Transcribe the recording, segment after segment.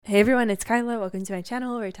Hey everyone, it's Kyla. Welcome to my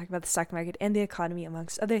channel where I talk about the stock market and the economy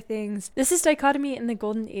amongst other things. This is Dichotomy in the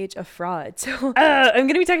golden age of fraud. So I'm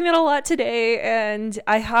going to be talking about a lot today, and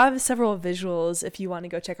I have several visuals if you want to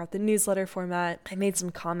go check out the newsletter format. I made some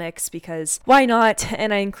comics because why not?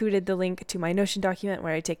 And I included the link to my Notion document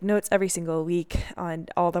where I take notes every single week on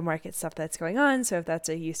all the market stuff that's going on. So if that's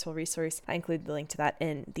a useful resource, I include the link to that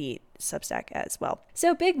in the Substack as well.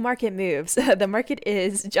 So big market moves. The market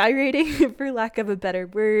is gyrating for lack of a better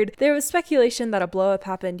word. There was speculation that a blow-up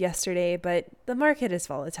happened yesterday, but the market is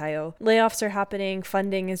volatile. Layoffs are happening,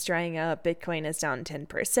 funding is drying up, Bitcoin is down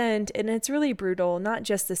 10%, and it's really brutal, not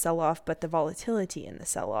just the sell-off, but the volatility in the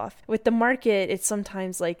sell-off. With the market, it's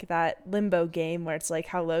sometimes like that limbo game where it's like,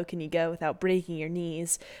 how low can you go without breaking your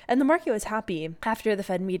knees? And the market was happy after the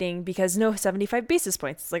Fed meeting because no 75 basis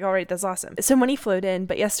points. It's like, all right, that's awesome. So money flowed in,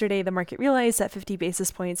 but yesterday the market realized that 50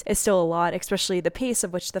 basis points is still a lot, especially the pace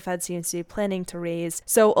of which the Fed seems to be planning to raise.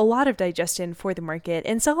 So a lot of digestion for the market,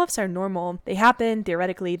 and sell-offs are normal. They happen.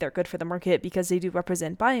 Theoretically, they're good for the market because they do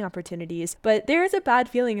represent buying opportunities, but there is a bad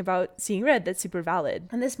feeling about seeing red that's super valid.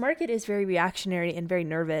 And this market is very reactionary and very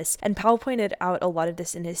nervous, and Powell pointed out a lot of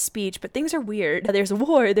this in his speech, but things are weird. There's a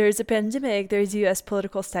war, there's a pandemic, there's US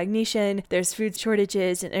political stagnation, there's food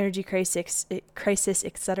shortages and energy crisis,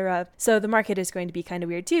 etc. So the market is going to be kind of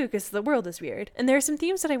weird too because the world is weird. And there are some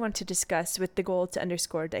themes that I want to discuss with the goal to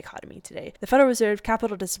underscore dichotomy today. The Federal Reserve,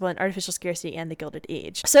 capital discipline, artificial scarcity, and the Gilded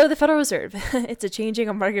Age. So the Federal Reserve, it's a changing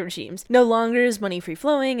of market regimes. No longer is money free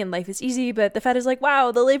flowing and life is easy, but the Fed is like,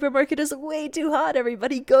 wow, the labor market is way too hot,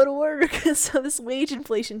 everybody go to work. So this wage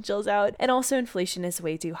inflation chills out, and also inflation is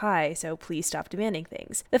way too high, so please stop demanding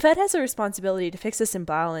things. The Fed has a responsibility to fix this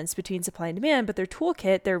imbalance between supply and demand, but their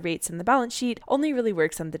toolkit, their rates, and the balance sheet only really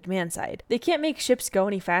works on the demand side. They can't make ships go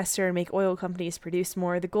any faster and make oil companies produce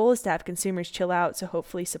more. The goal is to have consumers chill out so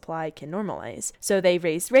hopefully supply can normalize. So they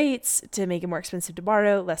raise rates to make it more expensive to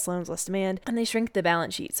borrow, less loans, less demand, and they shrink the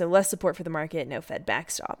balance sheet, so less support for the market, no Fed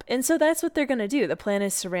backstop. And so that's what they're going to do. The plan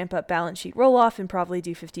is to ramp up balance sheet roll-off and probably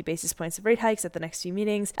do 50 basis points of rate hikes at the next few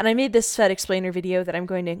meetings. And I made this Fed explainer video that I'm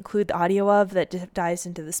going to include the audio of that dives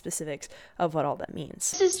into the specifics of what all that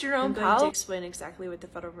means. This is Jerome Powell. I'm going to explain exactly what the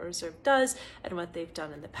Federal Reserve does and what they've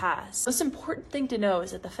done in the past. The most important thing to know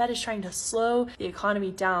is that the Fed is trying to slow the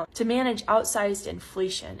economy down to manage outsized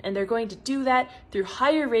inflation, and they're going to do that through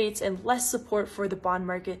higher rates and less support for the bond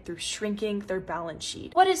market through shrinking their balance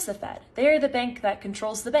sheet. What is the Fed? They are the bank that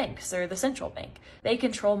controls the banks. They're the central bank. They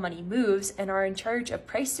control money moves and are in charge of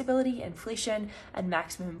price stability, inflation, and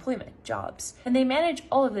maximum employment, jobs. And they manage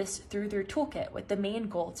all of this through their toolkit with the main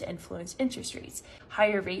goal to influence interest rates.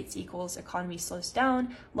 Higher rates equals economy slows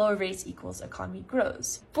down, lower rates equals economy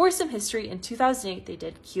grows. For some history, in 2008 they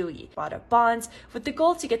did QE, bought up bonds with the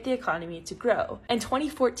goal to get the economy to grow. In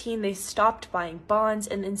 2014 they stopped buying bonds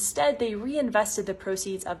and instead they reinvested the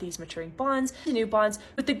proceeds of these maturing bonds into new bonds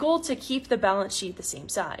with the goal to keep the balance sheet the same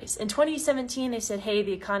size. In 2017 they said, hey,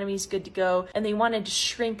 the economy is good to go, and they wanted to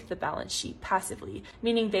shrink the balance sheet passively,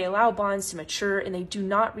 meaning they allow bonds to mature and they do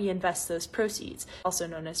not reinvest those proceeds, also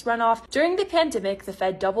known as runoff. During the pandemic, the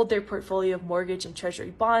Fed doubled their portfolio of mortgage and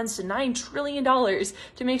treasury bonds to $9 trillion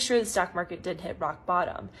to make sure the stock market didn't hit rock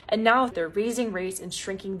bottom. And now they're raising rates and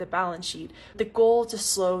shrinking the balance sheet, the goal to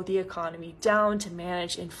slow the economy down to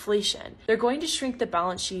manage inflation. They're going to shrink the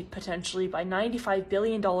balance sheet potentially by $95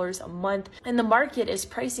 billion a month, and the market is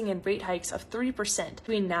pricing in rate hikes of 3%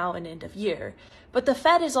 between now and end of year. But the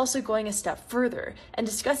Fed is also going a step further and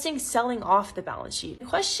discussing selling off the balance sheet. The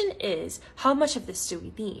question is, how much of this do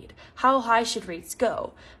we need? How high should rates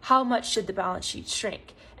go? How much should the balance sheet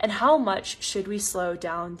shrink? And how much should we slow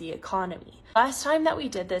down the economy? Last time that we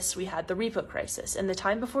did this, we had the repo crisis, and the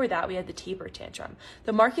time before that, we had the taper tantrum.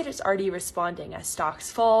 The market is already responding as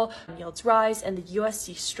stocks fall, yields rise, and the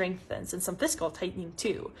USD strengthens, and some fiscal tightening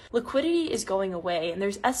too. Liquidity is going away, and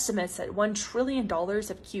there's estimates that $1 trillion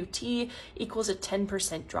of QT equals a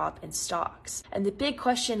 10% drop in stocks. And the big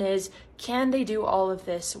question is, can they do all of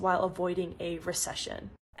this while avoiding a recession?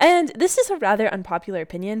 And this is a rather unpopular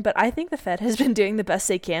opinion, but I think the Fed has been doing the best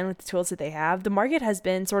they can with the tools that they have. The market has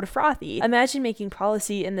been sort of frothy. Imagine making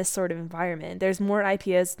policy in this sort of environment. There's more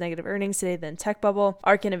IPOs with negative earnings today than tech bubble.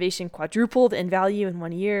 ARK Innovation quadrupled in value in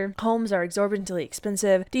 1 year. Homes are exorbitantly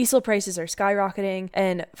expensive. Diesel prices are skyrocketing,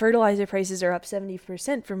 and fertilizer prices are up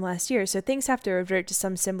 70% from last year. So things have to revert to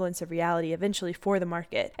some semblance of reality eventually for the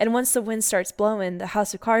market. And once the wind starts blowing, the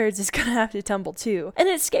house of cards is going to have to tumble too. And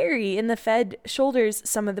it's scary, and the Fed shoulders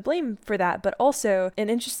some of of the blame for that, but also an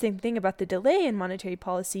interesting thing about the delay in monetary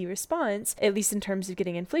policy response, at least in terms of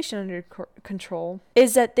getting inflation under control,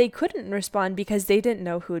 is that they couldn't respond because they didn't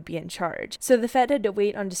know who would be in charge. So the Fed had to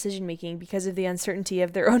wait on decision making because of the uncertainty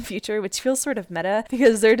of their own future, which feels sort of meta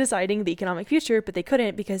because they're deciding the economic future, but they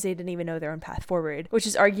couldn't because they didn't even know their own path forward, which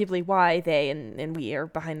is arguably why they and we are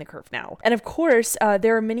behind the curve now. And of course,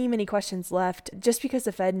 there are many questions left. Just because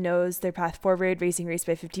the Fed knows their path forward, raising rates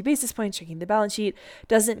by 50 basis points, shrinking the balance sheet,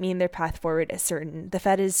 doesn't mean their path forward is certain. The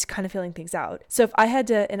Fed is kind of feeling things out. So if I had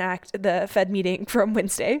to enact the Fed meeting from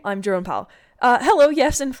Wednesday, I'm Jerome Powell. Hello,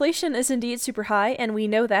 yes, inflation is indeed super high, and we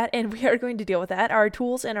know that, and we are going to deal with that. Our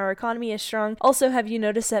tools and our economy is strong. Also, have you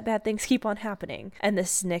noticed that bad things keep on happening? And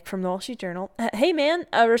this is Nick from the Wall Street Journal. Hey man,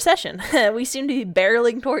 a recession. We seem to be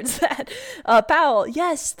barreling towards that. Powell,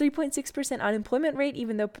 yes, 3.6% unemployment rate,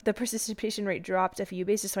 even though the participation rate dropped a few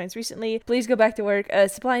basis points recently. Please go back to work.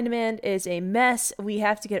 Supply and demand is a mess. We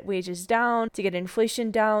have to get wages down, to get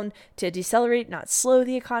inflation down, to decelerate, not slow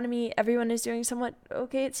the economy. Everyone is doing somewhat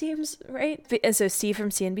okay, it seems, right? And so Steve from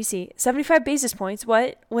CNBC, 75 basis points.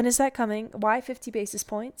 What? When is that coming? Why 50 basis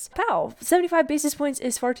points? Powell, 75 basis points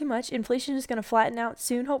is far too much. Inflation is going to flatten out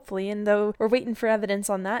soon, hopefully. And though we're waiting for evidence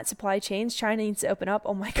on that, supply chains, China needs to open up.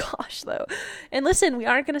 Oh my gosh, though. And listen, we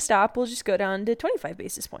aren't going to stop. We'll just go down to 25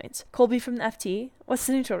 basis points. Colby from the FT, what's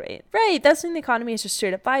the neutral rate? Right, that's when the economy is just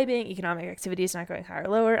straight up vibing. Economic activity is not going higher or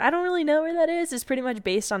lower. I don't really know where that is. It's pretty much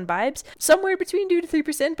based on vibes. Somewhere between 2 to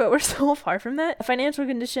 3%, but we're so far from that. Financial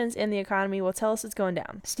conditions in the economy will tell us it's going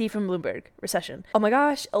down. Steve from Bloomberg, recession. Oh my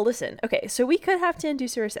gosh, listen. Okay, so we could have to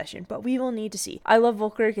induce a recession, but we will need to see. I love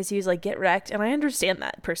Volcker because he was like, get wrecked, and I understand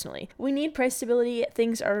that personally. We need price stability.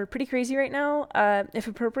 Things are pretty crazy right now. If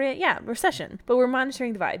appropriate, yeah, recession. But we're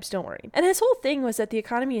monitoring the vibes, don't worry. And his whole thing was that the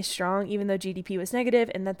economy is strong, even though GDP was negative,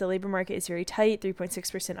 and that the labor market is very tight.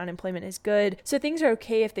 3.6% unemployment is good. So things are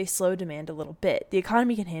okay if they slow demand a little bit. The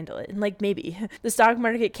economy can handle it. And like maybe the stock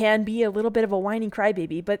market can be a little bit of a whining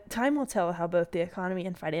crybaby, but time will tell how both the economy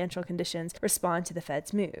and financial conditions respond to the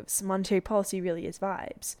Fed's moves. Monetary policy really is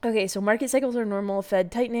vibes. Okay, so market cycles are normal,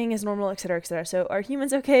 Fed tightening is normal, etc., etc. So are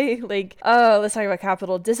humans okay? Let's talk about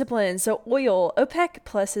capital discipline. So oil, OPEC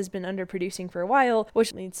Plus has been underproducing for a while,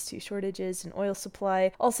 which leads to shortages in oil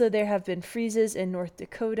supply. Also, there have been freezes in North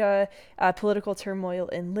Dakota, political turmoil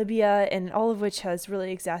in Libya, and all of which has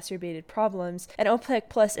really exacerbated problems. And OPEC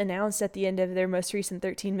Plus announced at the end of their most recent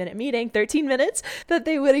 13-minute meeting, 13 minutes, that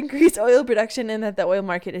they would increase oil production and that the oil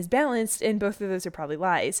market is balanced, and both of those are probably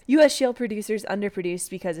lies. U.S. shale producers underproduced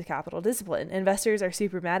because of capital discipline. Investors are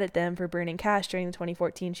super mad at them for burning cash during the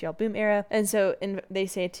 2014 shale boom era, and so they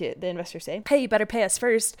say to the investors, hey, you better pay us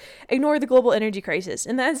first. Ignore the global energy crisis,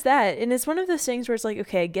 and that's that. And it's one of those things where it's like,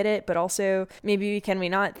 okay, I get it, but also maybe can we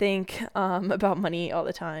not think about money all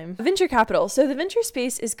the time? Venture capital. So the venture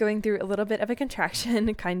space is going through a little bit of a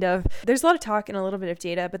contraction, kind of. There's a lot of talk and a little bit of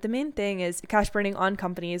data, but the main thing is cash burning on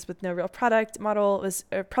companies with no real product model was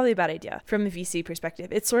probably a bad idea from a VC perspective.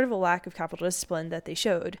 It's sort of a lack of capital discipline that they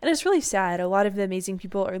showed. And it's really sad. A lot of the amazing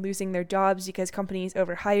people are losing their jobs because companies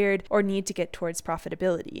overhired or need to get towards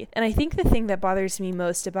profitability. And I think the thing that bothers me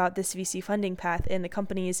most about this VC funding path in the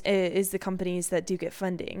companies is the companies that do get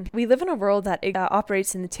funding. We live in a world that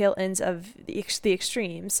operates in the tail ends of the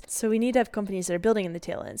extremes. So we need to have companies that are building in the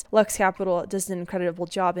tail ends. Lux Capital does an incredible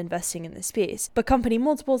job investing in this space, but company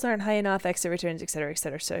multiples aren't high enough, exit returns, etc.,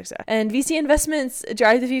 etc., etc. And VC investments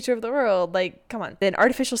drive the future of the world. Like, come on. Then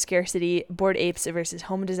artificial scarcity, Bored Apes versus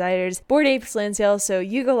home designers. Bored Apes land sale. So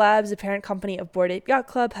Yuga Labs, a parent company of Bored Ape Yacht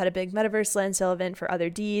Club, had a big metaverse land sale event for other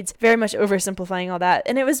deeds. Very much oversimplifying all that.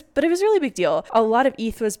 And it was a really big deal. A lot of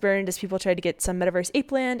ETH was burned as people tried to get some metaverse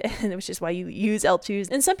ape land, and which is why you use L2s.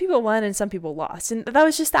 And some people won and some people lost. And that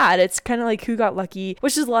was just that. It's kind of like who got lucky,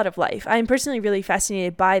 which is a lot of life. I'm personally really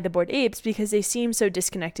fascinated by the Bored Apes because they seem so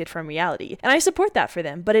disconnected from reality. And I support that for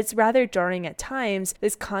them, but it's rather jarring at times,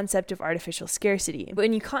 this concept of artificial scarcity. But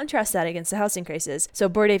when you contrast that against the housing crisis, so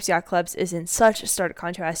Bored Apes Yacht Clubs is in such a stark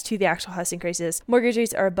contrast to the actual housing crisis. Mortgage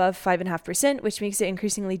rates are above 5.5%, which makes it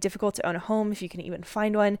increasingly difficult to own a home if you can even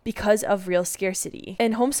find one because of real scarcity.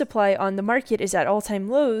 And home supply on the market is at all-time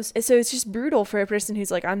lows, so it's just brutal for a person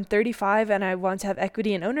who's like, I'm 35 and I want to have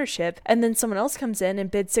equity and ownership, and then someone else comes in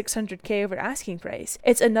and bids $600K over asking price.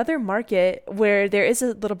 It's another market where there is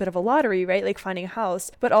a little bit of a lottery, right? Like finding a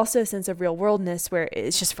house, but also a sense of real worldness where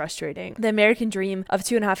it's just frustrating. The American dream of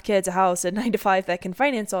 2.5 kids, a house, a 9 to 5 that can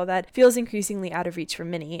finance all that feels increasingly out of reach for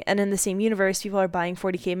many. And in the same universe, people are buying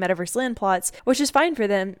 40K metaverse land plots, which is fine for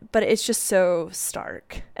them, but it's just so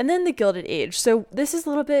stark. And then the Gilded Age. So this is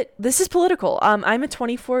political. I'm a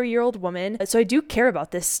 24-year-old woman opinion. So I do care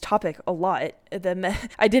about this topic a lot.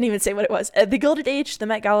 I didn't even say what it was. The Gilded Age, the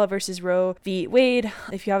Met Gala versus Roe v. Wade.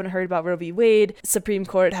 If you haven't heard about Roe v. Wade, Supreme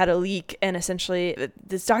Court had a leak, and essentially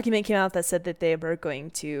this document came out that said that they were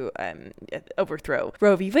going to overthrow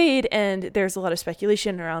Roe v. Wade, and there's a lot of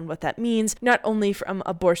speculation around what that means, not only from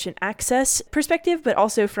abortion access perspective, but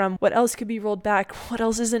also from what else could be rolled back, what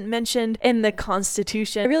else isn't mentioned in the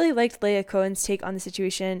Constitution. I really liked Leah Cohen's take on the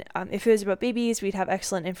situation. If it was about babies, we'd have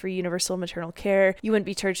excellent and free universal maternal care. You wouldn't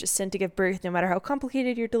be charged a cent to give birth, no matter how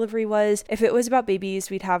complicated your delivery was. If it was about babies,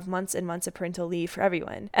 we'd have months and months of parental leave for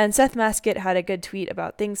everyone. And Seth Maskett had a good tweet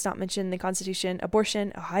about things not mentioned in the Constitution: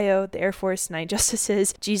 abortion, Ohio, the Air Force, 9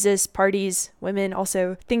 justices, Jesus, parties, women,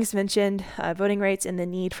 also things mentioned, voting rights, and the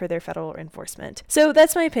need for their federal enforcement. So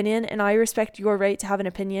that's my opinion, and I respect your right to have an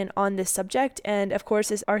opinion on this subject. And of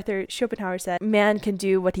course, as Arthur Schopenhauer said, man can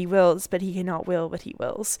do what he wills, but he cannot will what he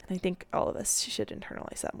wills. I think all of us should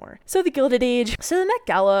internalize that more. So the Gilded Age. So the Met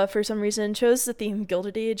Gala, for some reason, chose the theme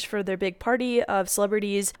Gilded Age for their big party of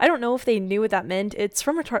celebrities. I don't know if they knew what that meant. It's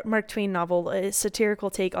from a Mark Twain novel, a satirical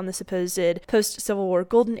take on the supposed post-Civil War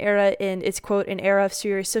golden era, and it's, quote, an era of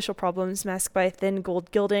serious social problems masked by a thin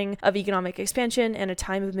gold gilding of economic expansion and a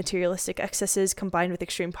time of materialistic excesses combined with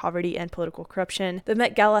extreme poverty and political corruption. The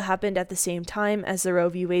Met Gala happened at the same time as the Roe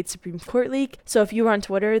v. Wade Supreme Court leak. So if you were on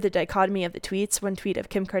Twitter, the dichotomy of the tweets, one tweet of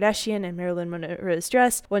Kim Kardashian and Marilyn Monroe's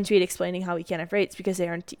dress, one tweet explaining how we can't have rights because they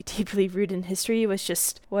aren't deeply rooted in history, was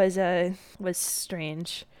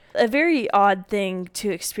strange. A very odd thing to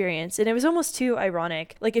experience, and it was almost too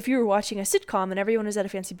ironic. Like if you were watching a sitcom and everyone was at a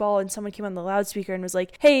fancy ball and someone came on the loudspeaker and was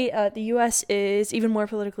like, hey, the US is even more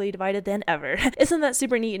politically divided than ever. Isn't that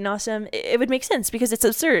super neat and awesome? It would make sense because it's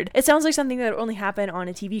absurd. It sounds like something that would only happen on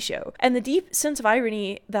a TV show. And the deep sense of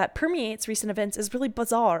irony that permeates recent events is really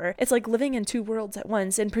bizarre. It's like living in two worlds at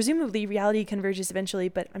once, and presumably reality converges eventually,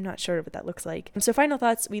 but I'm not sure what that looks like. So final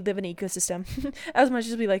thoughts: we live in an ecosystem as much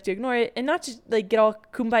as we like to ignore it, and not to like get all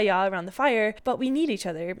kumbaya around the fire, but we need each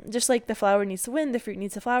other. Just like the flower needs the wind, the fruit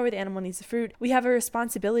needs the flower, the animal needs the fruit. We have a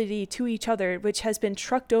responsibility to each other, which has been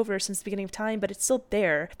trucked over since the beginning of time, but it's still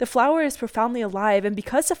there. The flower is profoundly alive, and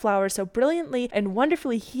because the flower is so brilliantly and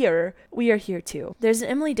wonderfully here, we are here too. There's an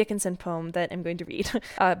Emily Dickinson poem that I'm going to read.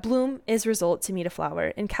 Bloom is result to meet a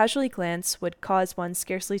flower, and casually glance would cause one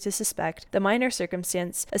scarcely to suspect the minor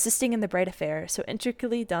circumstance assisting in the bright affair, so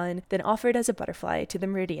intricately done, then offered as a butterfly to the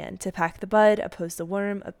meridian, to pack the bud, oppose the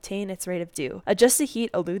worm, obtain its rate of dew, adjust the heat,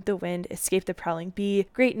 elude the wind, escape the prowling bee,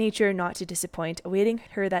 great nature not to disappoint, awaiting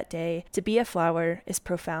her that day. To be a flower is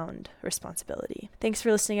profound responsibility. Thanks for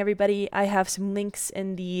listening, everybody. I have some links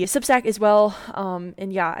in the Substack as well,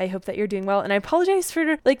 and yeah, I hope that you're doing well, and I apologize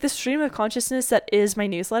for like the stream of consciousness that is my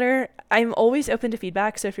newsletter. I'm always open to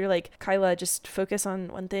feedback, so if you're like, Kyla, just focus on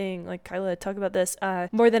one thing, like, Kyla, talk about this,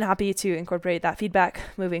 more than happy to incorporate that feedback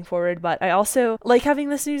moving forward. But I also like having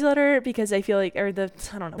this newsletter because I feel like, or the,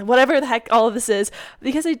 I don't know, whatever the heck all of this is,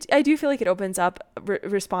 because I do feel like it opens up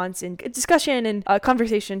response and discussion and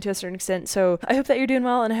conversation to a certain extent. So I hope that you're doing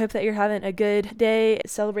well, and I hope that you're having a good day.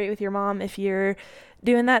 Celebrate with your mom if you're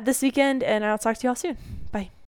doing that this weekend, and I'll talk to you all soon. Bye.